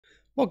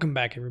Welcome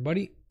back,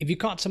 everybody. If you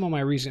caught some of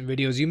my recent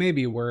videos, you may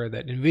be aware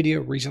that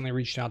Nvidia recently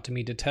reached out to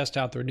me to test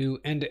out their new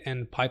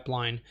end-to-end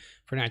pipeline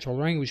for natural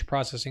language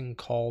processing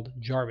called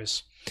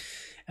Jarvis.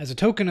 As a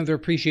token of their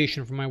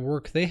appreciation for my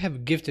work, they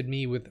have gifted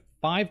me with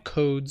 5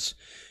 codes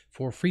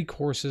for free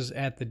courses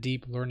at the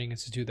Deep Learning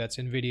Institute. That's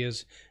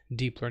Nvidia's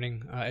deep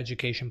learning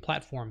education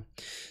platform.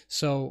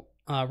 So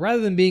rather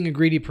than being a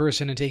greedy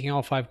person and taking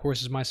all 5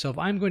 courses myself,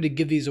 I'm going to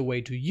give these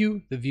away to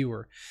you, the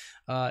viewer.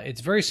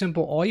 It's very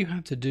simple. All you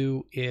have to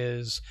do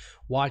is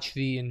watch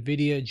the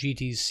Nvidia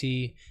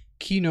GTC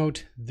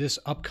Keynote this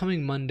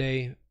upcoming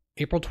Monday,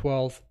 April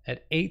 12th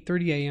at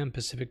 8:30 a.m.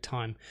 Pacific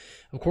time.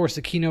 Of course,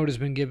 the keynote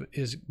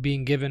is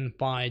being given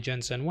by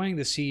Jensen Huang,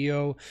 the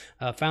CEO,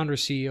 founder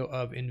CEO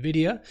of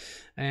Nvidia.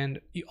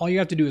 And all you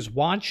have to do is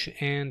watch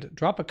and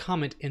drop a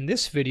comment in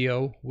this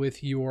video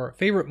with your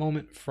favorite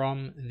moment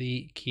from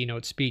the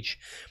keynote speech.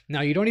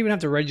 Now, you don't even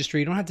have to register.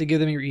 You don't have to give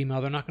them your email.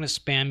 They're not going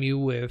to spam you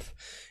with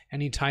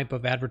any type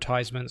of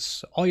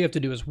advertisements. All you have to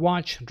do is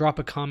watch, drop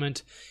a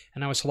comment,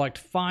 and I will select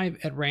 5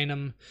 at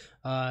random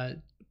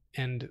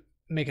and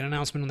make an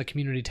announcement on the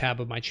community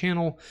tab of my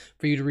channel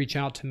for you to reach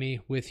out to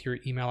me with your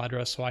email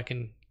address so I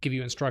can give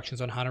you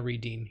instructions on how to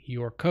redeem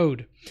your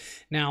code.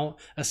 Now,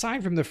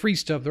 aside from the free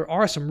stuff, there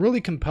are some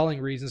really compelling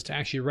reasons to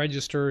actually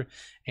register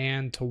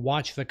and to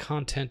watch the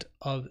content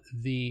of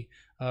the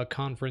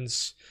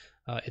conference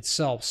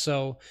itself.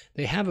 So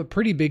they have a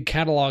pretty big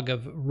catalog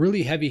of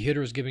really heavy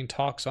hitters giving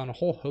talks on a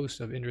whole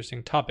host of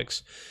interesting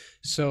topics.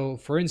 So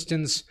for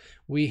instance,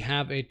 we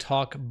have a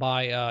talk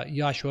by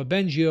Yoshua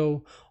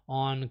Benjajaio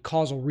on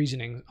causal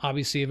reasoning,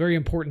 obviously a very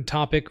important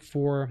topic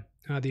for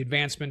the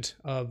advancement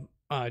of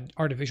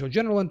artificial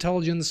general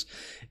intelligence,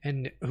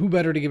 and who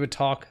better to give a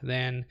talk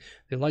than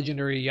the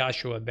legendary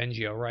Yoshua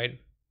Benjajaio, right?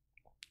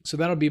 So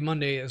that'll be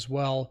Monday as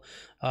well,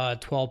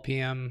 12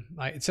 p.m.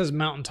 It says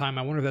Mountain Time.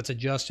 I wonder if that's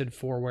adjusted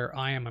for where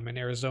I am. I'm in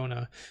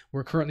Arizona.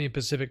 We're currently in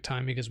Pacific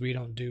Time because we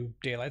don't do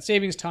daylight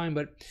savings time,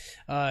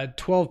 but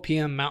 12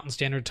 p.m. Mountain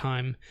Standard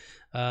Time,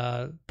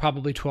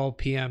 probably 12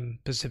 p.m.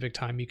 Pacific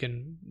Time. You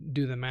can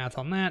do the math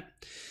on that.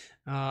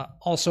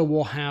 Also,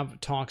 we'll have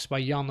talks by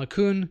Jan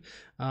LeCun,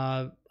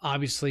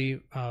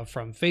 obviously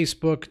from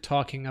Facebook,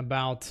 talking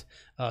about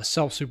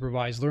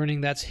self-supervised learning.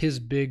 That's his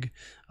big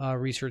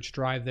research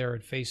drive there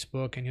at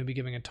Facebook, and he'll be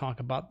giving a talk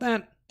about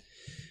that.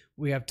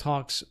 We have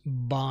talks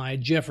by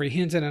Jeffrey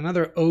Hinten,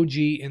 another OG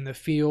in the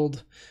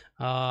field,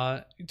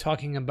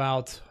 talking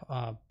about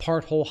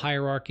part-whole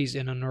hierarchies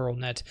in a neural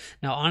net.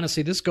 Now,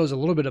 honestly, this goes a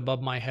little bit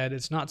above my head.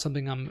 It's not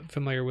something I'm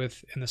familiar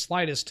with in the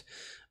slightest.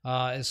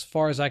 As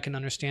far as I can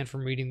understand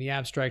from reading the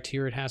abstract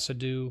here, it has to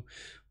do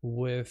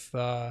with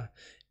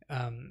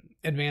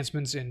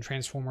advancements in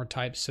transformer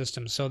type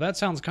systems. So that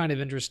sounds kind of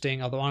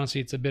interesting, although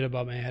honestly it's a bit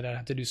above my head. I'd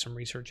have to do some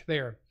research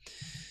there.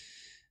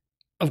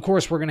 Of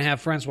course, we're going to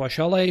have Francois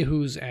Chalet,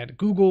 who's at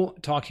Google,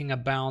 talking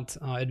about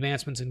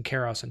advancements in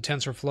Keras and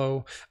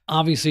TensorFlow.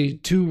 Obviously,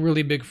 2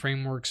 really big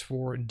frameworks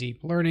for deep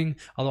learning,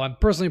 although I'm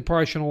personally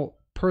partial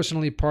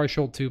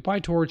to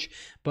PyTorch,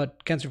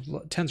 but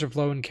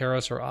TensorFlow and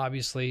Keras are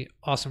obviously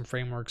awesome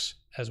frameworks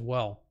as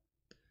well.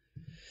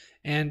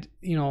 And,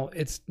 you know,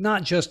 it's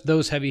not just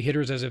those heavy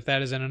hitters, as if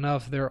that isn't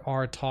enough. There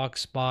are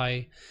talks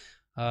by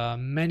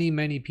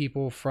many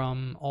people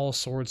from all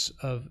sorts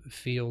of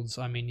fields.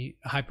 I mean,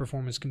 high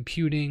performance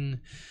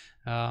computing,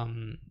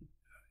 AI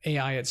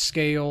at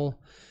scale,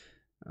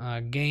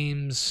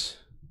 games,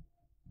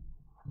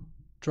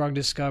 drug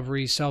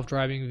discovery,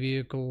 self-driving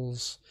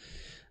vehicles,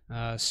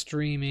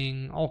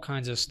 streaming, all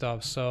kinds of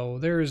stuff. So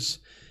there's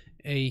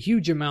a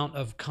huge amount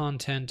of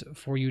content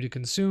for you to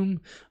consume,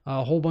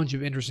 a whole bunch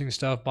of interesting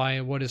stuff by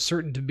what is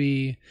certain to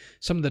be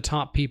some of the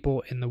top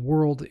people in the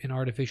world in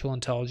artificial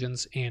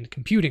intelligence and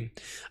computing.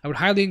 I would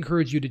highly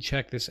encourage you to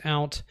check this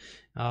out.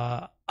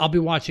 I'll be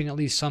watching at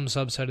least some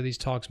subset of these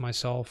talks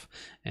myself,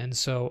 and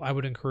so I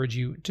would encourage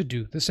you to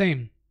do the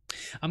same.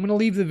 I'm going to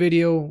leave the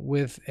video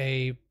with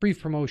a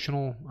brief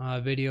promotional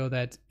video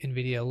that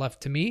Nvidia left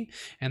to me,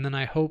 and then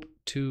I hope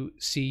to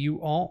see you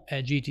all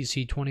at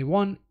GTC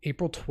 21,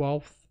 April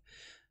 12th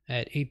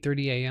at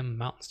 8:30 a.m.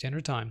 Mountain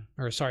Standard Time,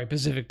 or sorry,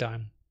 Pacific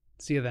Time.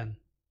 See you then.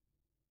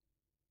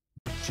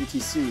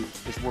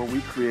 GTC is where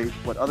we create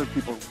what other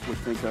people would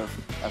think of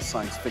as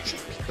science fiction.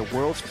 The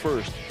world's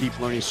first deep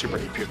learning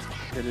supercomputer.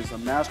 It is a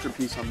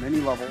masterpiece on many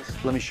levels.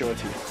 Let me show it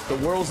to you.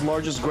 The world's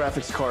largest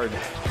graphics card.